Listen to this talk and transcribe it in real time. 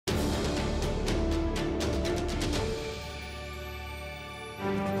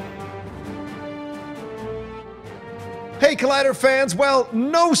Hey, Collider fans. Well,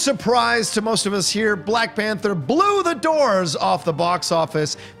 no surprise to most of us here, Black Panther blew the doors off the box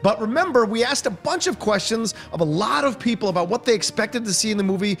office. But remember, we asked a bunch of questions of a lot of people about what they expected to see in the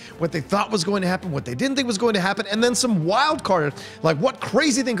movie, what they thought was going to happen, what they didn't think was going to happen, and then some wild card, like what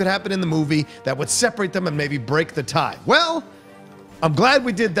crazy thing could happen in the movie that would separate them and maybe break the tie. Well, I'm glad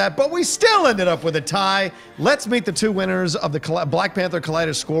we did that, but we still ended up with a tie. Let's meet the two winners of the Black Panther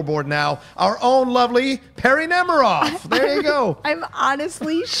Collider Scoreboard now. Our own lovely Perry Nemiroff. There you go. I'm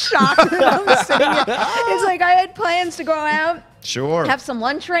honestly shocked that I'm sitting here. It's like I had plans to go out, have some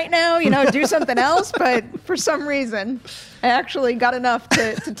lunch right now, you know, do something else, but for some reason, I actually got enough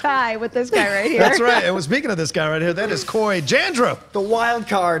to tie with this guy right here. That's right. And speaking of this guy right here, that is Coy Jandra. The wild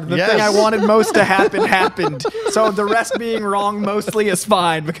card. The thing I wanted most to happen happened. So the rest being wrong mostly is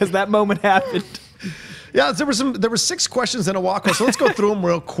fine because that moment happened. Yeah, there were 6 questions in a walk-off, so let's go through them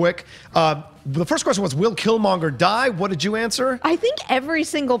real quick. The first question was, will Killmonger die? What did you answer? I think every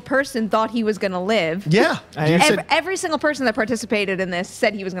single person thought he was going to live. Yeah. Every single person that participated in this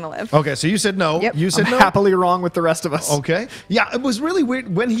said he was going to live. Okay, so you said no. Yep. You said I'm no? happily wrong with the rest of us. Okay. Yeah, it was really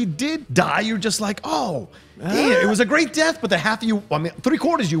weird. When he did die, you're just like, oh, damn, it was a great death, but the half of you, I mean,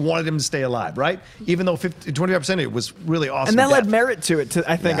 3/4 you wanted him to stay alive, right? Even though 25% of it was really awesome. And that led merit to it,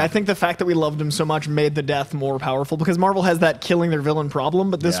 I think. Yeah. I think the fact that we loved him so much made the death more powerful because Marvel has that killing their villain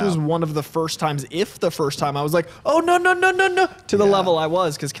problem, but this was one of the first times, if the first time, I was like, oh, no, no, no, no, no, to the level I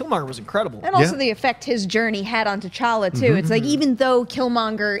was, because Killmonger was incredible. And also the effect his journey had on T'Challa, too. It's like, even though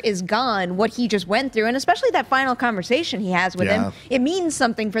Killmonger is gone, what he just went through, and especially that final conversation he has with him, it means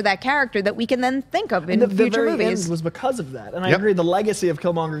something for that character that we can then think of in future movies. Was because of that, and I agree. The legacy of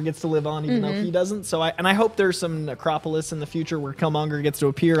Killmonger gets to live on, even though he doesn't. So I hope there's some Necropolis in the future where Killmonger gets to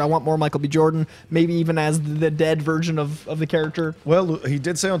appear. I want more Michael B. Jordan, maybe even as the dead version of the character. Well, he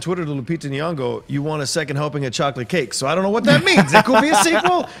did say on Twitter to Lupita Nyong'o, "You want a second helping of chocolate cake?" So I don't know what that means. It could be a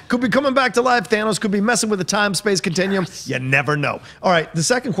sequel, could be coming back to life. Thanos could be messing with the time-space continuum. You never know. All right, the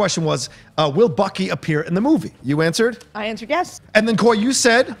second question was, will Bucky appear in the movie? You answered? I answered yes. And then Coy, you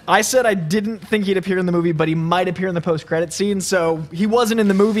said? I said I didn't think he'd appear in the movie, but he might appear in the post-credit scene. So he wasn't in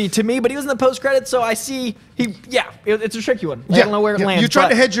the movie to me, but he was in the post-credit. So I see it's a tricky one. I don't know where it lands. You tried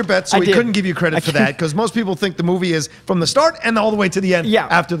to hedge your bet, so we couldn't give you credit for that because most people think the movie is from the start and all the way to the end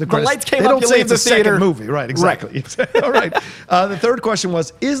after the credits. The lights came they up, don't you say leave it's the a theater. Second movie. Right, exactly. Right. All right. The third question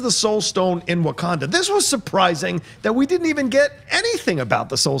was, is the Soul Stone in Wakanda? This was surprising that we didn't even get anything about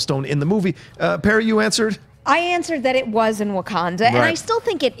the Soul Stone in the movie. Perry, you answered? I answered that it was in Wakanda, and I still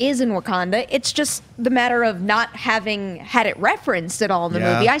think it is in Wakanda. It's just the matter of not having had it referenced at all in the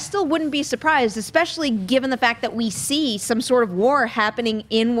movie. I still wouldn't be surprised, especially given the fact that we see some sort of war happening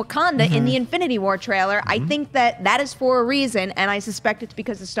in Wakanda in the Infinity War trailer. I think that is for a reason, and I suspect it's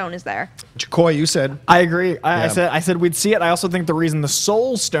because the stone is there. Coy, you said? I agree. I said we'd see it. I also think the reason the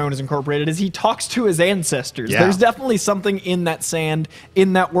Soul Stone is incorporated is he talks to his ancestors. There's definitely something in that sand,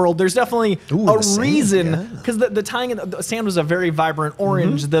 in that world. There's definitely a reason. Because the tying in the sand was a very vibrant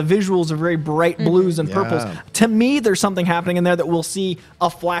orange. The visuals are very bright blues and purples. To me, there's something happening in there that we'll see a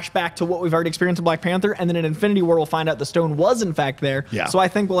flashback to what we've already experienced in Black Panther, and then in Infinity War, we'll find out the stone was in fact there. So I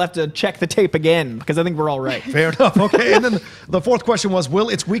think we'll have to check the tape again because I think we're all right. Fair enough. Okay, and then the fourth question was, will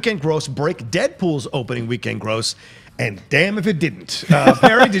its weekend gross break Deadpool's opening weekend gross? And damn if it didn't.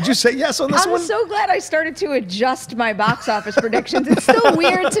 Perry, did you say yes on this one? I'm so glad I started to adjust my box office predictions. It's still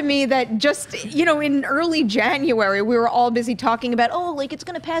weird to me that just, you know, in early January, we were all busy talking about, oh, like it's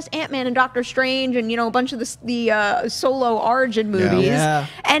going to pass Ant-Man and Doctor Strange and, you know, a bunch of the solo origin movies.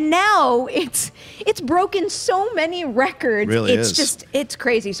 And now it's broken so many records. Really it's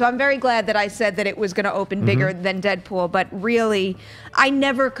crazy. So I'm very glad that I said that it was going to open bigger than Deadpool. But really, I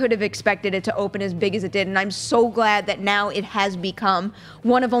never could have expected it to open as big as it did. And I'm so glad that now it has become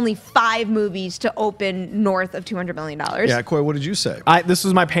one of only 5 movies to open north of $200 million. Yeah, Coy, what did you say? This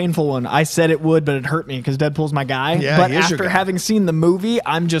was my painful one. I said it would, but it hurt me because Deadpool's my guy. Yeah, but after having seen the movie,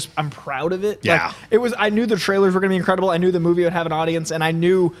 I'm proud of it. Yeah. Like, I knew the trailers were going to be incredible. I knew the movie would have an audience, and I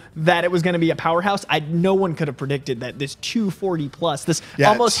knew that it was going to be a powerhouse. No one could have predicted that this 240 plus, this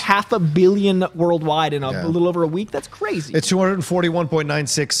almost $500 million worldwide in a little over a week. That's crazy. It's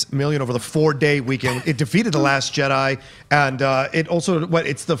 241.96 million over the 4-day weekend. It defeated The Last Jedi. And it also,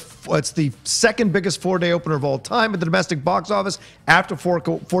 it's the second biggest 4-day opener of all time at the domestic box office after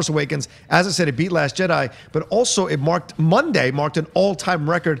Force Awakens. As I said, it beat Last Jedi, but also Monday marked an all-time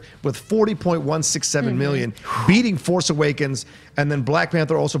record with 40.167 million, beating Force Awakens. And then Black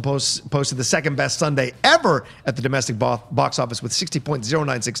Panther also posted the second best Sunday ever at the domestic box office with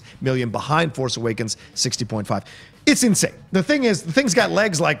 60.096 million, behind Force Awakens 60.5. It's insane. The thing is, the thing's got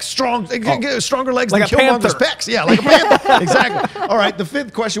legs like stronger legs like than Killmonger's pecs. Yeah, like a panther. Exactly. All right, the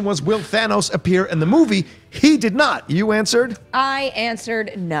fifth question was, will Thanos appear in the movie? He did not. You answered? I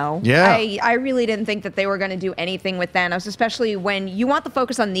answered no. Yeah. I really didn't think that they were going to do anything with Thanos, especially when you want the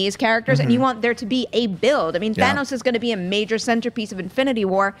focus on these characters and you want there to be a build. I mean, Thanos is going to be a major centerpiece of Infinity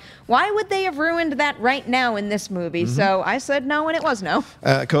War. Why would they have ruined that right now in this movie? So I said no, and it was no.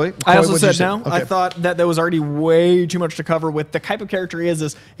 Chloe? I also said no. Okay. I thought that there was already way too much to cover with the type of character he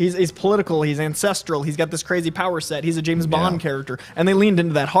is. He's political, he's ancestral, he's got this crazy power set, he's a James Bond character, and they leaned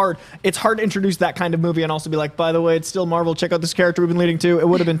into that hard. It's hard to introduce that kind of movie and also be like, by the way, it's still Marvel, check out this character we've been leading to. It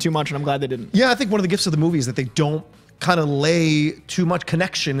would have been too much, and I'm glad they didn't. Yeah, I think one of the gifts of the movie is that they don't kind of lay too much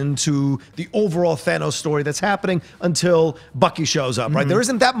connection into the overall Thanos story that's happening until Bucky shows up, right? There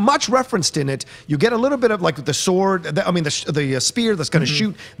isn't that much referenced in it. You get a little bit of like the sword, the spear that's going to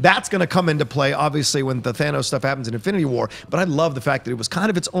shoot. That's going to come into play, obviously, when the Thanos stuff happens in Infinity War. But I love the fact that it was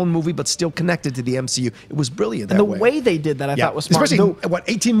kind of its own movie, but still connected to the MCU. It was brilliant. And the way they did that, I thought was smart. Especially,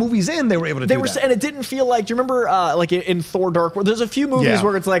 18 movies in, they were able to do that. And it didn't feel like, do you remember, like in Thor Dark World, there's a few movies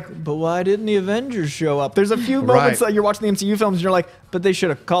where it's like, but why didn't the Avengers show up? There's a few moments that you're watching the MCU films and you're like, but they should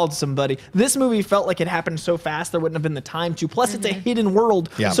have called somebody. This movie felt like it happened so fast there wouldn't have been the time to. Plus, it's a hidden world,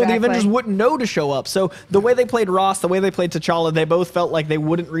 so the Avengers wouldn't know to show up. So the way they played Ross, the way they played T'Challa, they both felt like they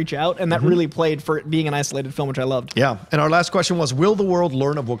wouldn't reach out, and that really played for it being an isolated film, which I loved. Yeah, and our last question was, will the world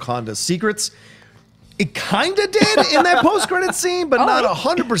learn of Wakanda's secrets? It kind of did in that post-credit scene, but not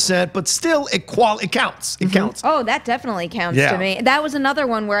 100%, but still it counts. It counts. Oh, that definitely counts to me. That was another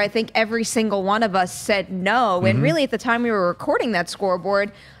one where I think every single one of us said no, and really at the time we were recording that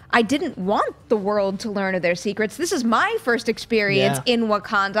scoreboard, I didn't want the world to learn of their secrets. This is my first experience in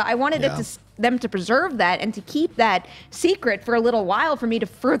Wakanda. I wanted them to preserve that and to keep that secret for a little while for me to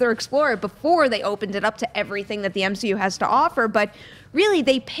further explore it before they opened it up to everything that the MCU has to offer. But really,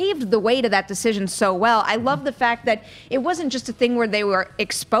 they paved the way to that decision so well. I love the fact that it wasn't just a thing where they were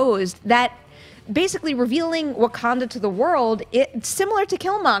exposed, that basically revealing Wakanda to the world, similar to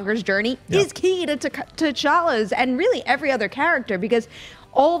Killmonger's journey, is key to T'Challa's and really every other character, because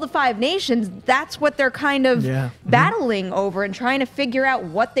all the 5 nations, that's what they're kind of battling over and trying to figure out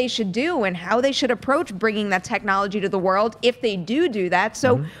what they should do and how they should approach bringing that technology to the world if they do that.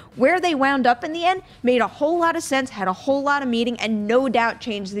 So where they wound up in the end made a whole lot of sense, had a whole lot of meaning, and no doubt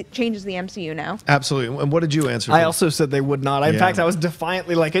changes the MCU now. Absolutely. And what did you answer? I also said they would not. In fact, I was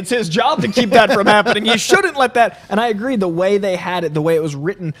defiantly like, it's his job to keep that from happening. You shouldn't let that. And I agree, the way they had it, the way it was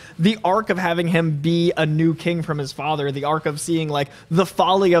written, the arc of having him be a new king from his father, the arc of seeing like the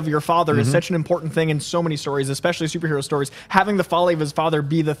folly of your father is such an important thing in so many stories, especially superhero stories. Having the folly of his father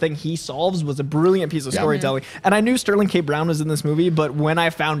be the thing he solves was a brilliant piece of storytelling. And I knew Sterling K. Brown was in this movie, but when I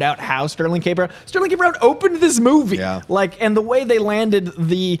found out how Sterling K. Brown opened this movie, and the way they landed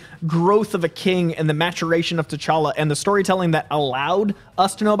the growth of a king and the maturation of T'Challa and the storytelling that allowed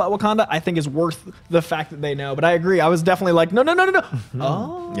us to know about Wakanda, I think is worth the fact that they know. But I agree, I was definitely like, no.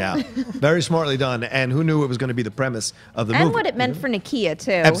 Oh. Yeah, very smartly done. And who knew it was going to be the premise of the movie? And what it meant for Nakia,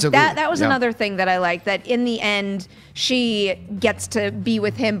 too. Absolutely. That was another thing that I liked, that in the end, she gets to be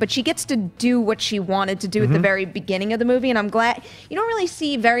with him, but she gets to do what she wanted to do at the very beginning of the movie. And I'm glad you don't really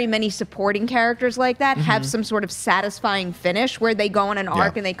see very many supporting characters like that have some sort of satisfying finish where they go on an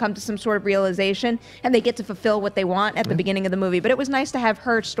arc and they come to some sort of realization and they get to fulfill what they want at the beginning of the movie. But it was nice to have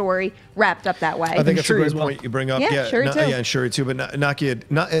her story wrapped up that way. I think that's a great point you bring up. And Shuri too. But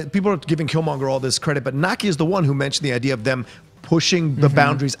Nakia, people are giving Killmonger all this credit, but Nakia is the one who mentioned the idea of them pushing the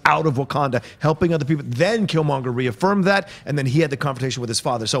boundaries out of Wakanda, helping other people. Then Killmonger reaffirmed that, and then he had the confrontation with his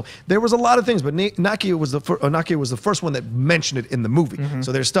father. So there was a lot of things, but Nakia was the first one that mentioned it in the movie.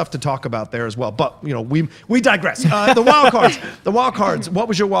 So there's stuff to talk about there as well. But you know, we digress. The wild cards. The wild cards. What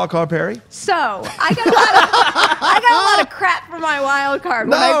was your wild card, Perry? So I got a lot of crap for my wild card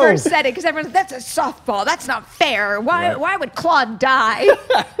when I first said it, because everyone's, that's a softball. That's not fair. Why would Claude die?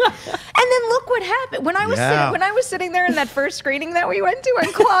 And then look what happened when I was sitting there in that first screening that we went to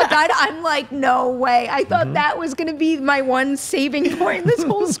and Claude died. I'm like, no way. I thought that was going to be my one saving point in this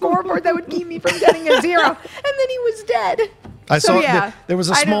whole scoreboard that would keep me from getting a 0. And then he was dead. I saw there was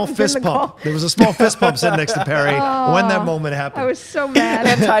a small fist pump. There was a small fist pump sitting next to Perry when that moment happened. I was so mad.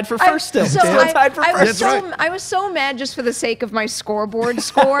 And tied for first still. I was so mad just for the sake of my scoreboard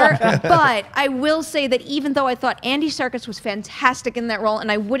score. But I will say that even though I thought Andy Serkis was fantastic in that role,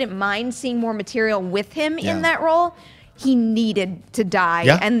 and I wouldn't mind seeing more material with him in that role, he needed to die.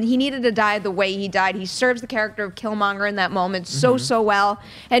 Yeah. And he needed to die the way he died. He serves the character of Killmonger in that moment so well.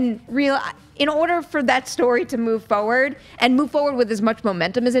 And in order for that story to move forward and move forward with as much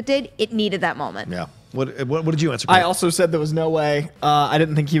momentum as it did, it needed that moment. Yeah. What did you answer? I also said there was no way. I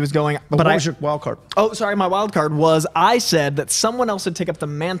didn't think he was going. But what was your wild card? Oh, sorry. My wild card was I said that someone else would take up the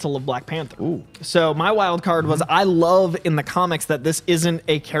mantle of Black Panther. Ooh. So my wild card was I love in the comics that this isn't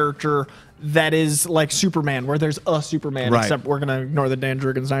a character that is like Superman, where there's a Superman, except we're going to ignore the Dan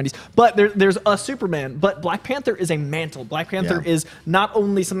Jurgens 90s. But there's a Superman. But Black Panther is a mantle. Black Panther is not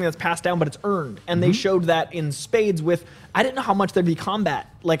only something that's passed down, but it's earned. And they showed that in spades with, I didn't know how much there'd be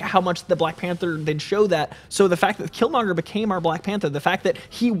combat, like how much the Black Panther, they'd show that. So the fact that Killmonger became our Black Panther, the fact that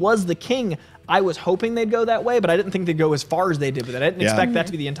he was the king, I was hoping they'd go that way, but I didn't think they'd go as far as they did with it. I didn't expect that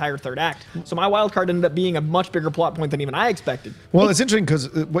to be the entire third act. So my wild card ended up being a much bigger plot point than even I expected. Well, it's interesting because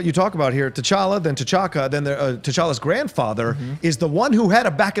what you talk about here, T'Challa, then T'Chaka, then T'Challa's grandfather is the one who had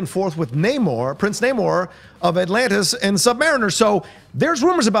a back and forth with Namor, Prince Namor of Atlantis and Submariner. So there's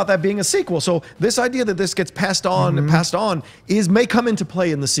rumors about that being a sequel. So this idea that this gets passed on may come into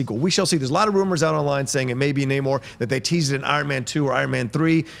play in the sequel. We shall see. There's a lot of rumors out online saying it may be Namor, that they teased it in Iron Man 2 or Iron Man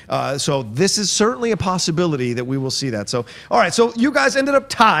 3. So this is certainly a possibility that we will see that. So, all right. So you guys ended up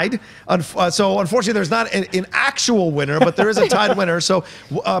tied. So unfortunately, there's not an actual winner, but there is a tied winner. So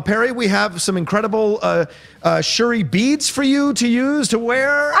Perry, we have some incredible Shuri beads for you to use to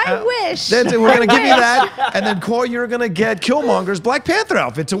wear. I wish. We're going to give you that. And then, Coy, you're going to get Killmonger's Black Panther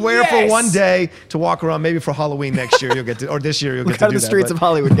outfit to wear for one day to walk around. Maybe for Halloween next year you'll get to, or this year you'll get to do that. Out of the streets of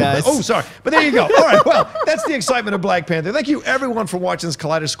Hollywood, guys. Oh, sorry. But there you go. All right. Well, that's the excitement of Black Panther. Thank you, everyone, for watching this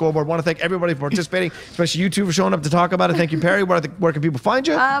Collider Scoreboard. I want to thank everybody for participating, especially you two for showing up to talk about it. Thank you, Perry. Where can people find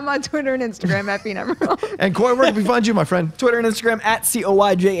you? On Twitter and Instagram at @BeanEmerald. And Coy, where can we find you, my friend? Twitter and Instagram at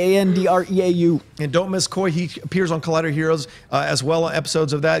CoyJandreau. And don't miss Coy. He appears on Collider Heroes as well,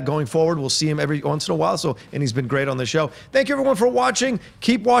 episodes of that going forward. We'll see him every once in a while. And he's been great on the show. Thank you, everyone, for watching.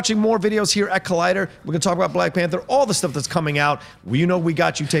 Keep watching more videos here at Collider. We're going to talk about Black Panther, all the stuff that's coming out. You know we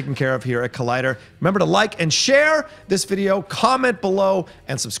got you taken care of here at Collider. Remember to like and share this video, comment below,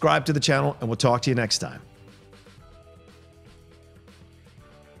 and subscribe to the channel. And we'll talk to you next time.